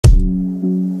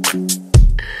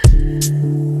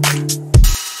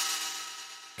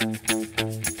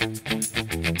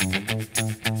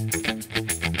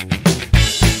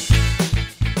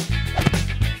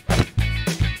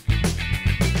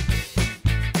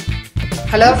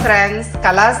Hello friends,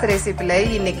 Kala's recipe la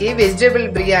இன்னைக்கு vegetable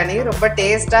biryani ரொம்ப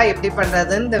டேஸ்டா எப்படி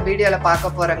பண்றதுன்னு இந்த வீடியோல பார்க்க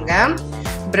போறோங்க.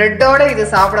 பிரெட்டோட இது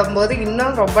சாப்பிடும்போது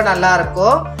இன்னும் ரொம்ப நல்லா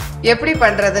இருக்கும். எப்படி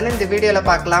பண்றதுன்னு இந்த வீடியோல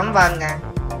பார்க்கலாம் வாங்க.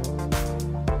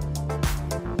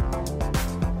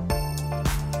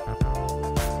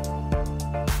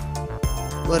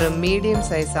 ஒரு மீடியம்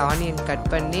சைஸ் ஆனியன் கட்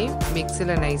பண்ணி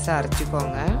மிக்ஸில நைஸா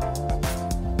அரைச்சுக்கோங்க.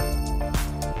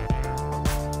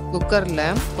 குக்கர்ல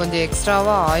கொஞ்சம்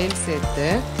எக்ஸ்ட்ராவா ஆயில் சேர்த்து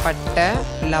பட்டை,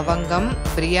 லவங்கம்,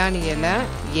 பிரியாணி இலை,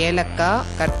 ஏலக்காய்,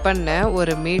 கட் பண்ண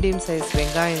ஒரு மீடியம் சைஸ்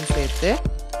வெங்காயம் சேர்த்து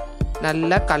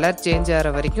நல்லா கலர் சேஞ்ச்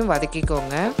ஆகிற வரைக்கும்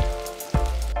வதக்கிக்கோங்க.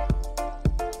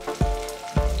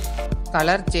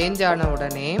 கலர் சேஞ்ச் ஆன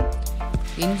உடனே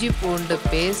இஞ்சி பூண்டு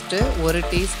பேஸ்ட்டு 1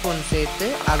 டீஸ்பூன் சேர்த்து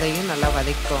அதையும் நல்லா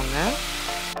வதக்கிக்கோங்க.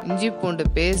 இஞ்சி பூண்டு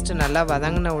பேஸ்ட் நல்லா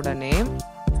வதங்கின உடனே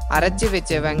அரைச்சி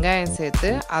வச்ச வெங்காயம் சேர்த்து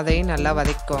அதையும் நல்லா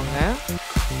வதக்கிக்கோங்க.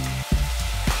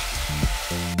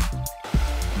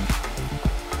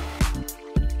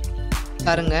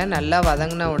 பாருங்க நல்லா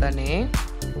வதங்கின உடனே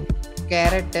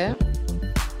கேரட்டு,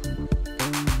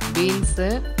 பீன்ஸு,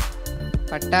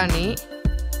 பட்டாணி,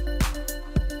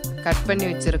 கட் பண்ணி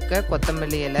வச்சிருக்க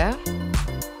கொத்தமல்லி இலை,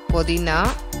 புதினா,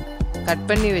 கட்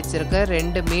பண்ணி வச்சிருக்க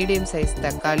 2 மீடியம் சைஸ்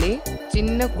தக்காளி,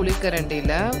 சின்ன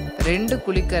குழிக்கரண்டியில் 2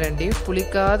 குழிக்கரண்டி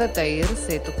புளிக்காத தயிர்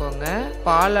சேர்த்துக்கோங்க.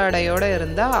 பாலாடையோடு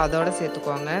இருந்தால் அதோட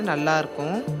சேர்த்துக்கோங்க,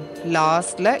 நல்லாயிருக்கும்.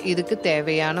 லாஸ்டில் இதுக்கு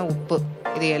தேவையான உப்பு,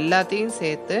 இது எல்லாத்தையும்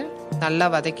சேர்த்து நல்லா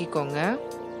வதக்கிக்கோங்க.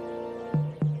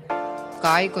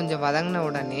 காய் கொஞ்சம் வதங்கின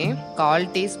உடனே 1/4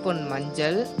 டீஸ்பூன்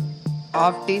மஞ்சள்,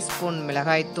 1/2 டீஸ்பூன்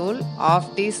மிளகாய்த்தூள்,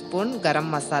 1/2 teaspoon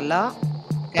garam masala,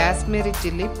 Kashmiri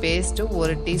chilli paste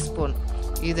 1 teaspoon,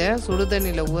 இதை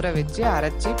சுடுதண்ணியில் ஊற வச்சு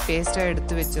அரைச்சி பேஸ்ட்டாக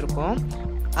எடுத்து வச்சுருக்கோம்,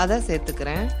 அதை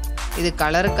சேர்த்துக்கிறேன். இது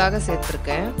கலருக்காக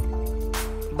சேர்த்துருக்கேன்.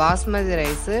 பாஸ்மதி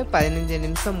ரைஸு 15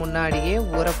 நிமிஷம் முன்னாடியே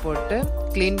ஊற போட்டு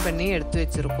க்ளீன் பண்ணி எடுத்து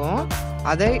வச்சுருக்கோம்,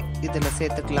 அதை இதில்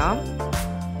சேர்த்துக்கலாம்.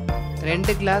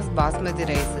 2 கிளாஸ் பாஸ்மதி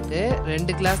ரைஸுக்கு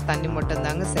 2 கிளாஸ் தண்ணி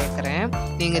மட்டும்தாங்க சேர்க்குறேன்.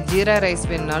 நீங்கள் ஜீரா ரைஸ்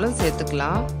வேணுனாலும்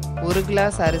சேர்த்துக்கலாம். 1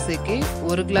 கிளாஸ் அரிசிக்கு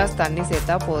 1 கிளாஸ் தண்ணி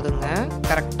சேர்த்தா போதுங்க,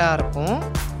 கரெக்டாக இருக்கும்.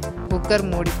 குக்கர்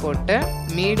மூடி போட்டு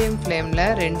மீடியம் ஃப்ளேமில்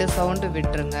 2 சவுண்டு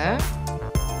விட்டுருங்க.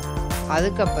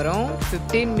 அதுக்கப்புறம்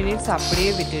 15 மினிட்ஸ்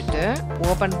அப்படியே விட்டுட்டு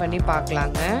ஓப்பன் பண்ணி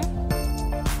பார்க்கலாங்க.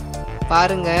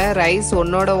 பாருங்க ரைஸ்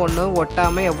ஒன்றோட ஒன்று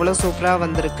ஒட்டாமல் எவ்வளோ சூப்பராக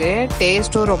வந்திருக்கு.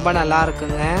 டேஸ்ட்டும் ரொம்ப நல்லா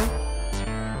இருக்குங்க.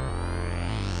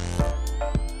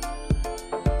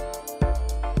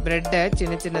 பிரெட்டை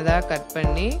சின்ன சின்னதாக கட்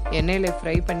பண்ணி எண்ணெயில்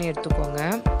ஃப்ரை பண்ணி எடுத்துக்கோங்க.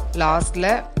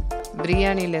 லாஸ்டில்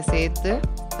பிரியாணியில் சேர்த்து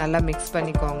நல்லா மிக்ஸ்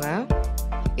பண்ணிக்கோங்க.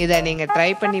 இதை நீங்கள் ட்ரை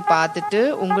பண்ணி பார்த்துட்டு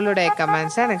உங்களுடைய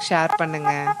கமெண்ட்ஸை எனக்கு ஷேர்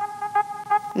பண்ணுங்கள்.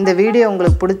 இந்த வீடியோ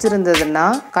உங்களுக்கு பிடிச்சிருந்ததுன்னா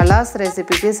கலாஸ்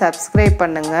ரெசிபிக்கு சப்ஸ்கிரைப்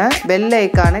பண்ணுங்கள். பெல்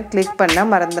ஐக்கானை கிளிக் பண்ண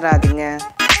மறந்துடாதீங்க.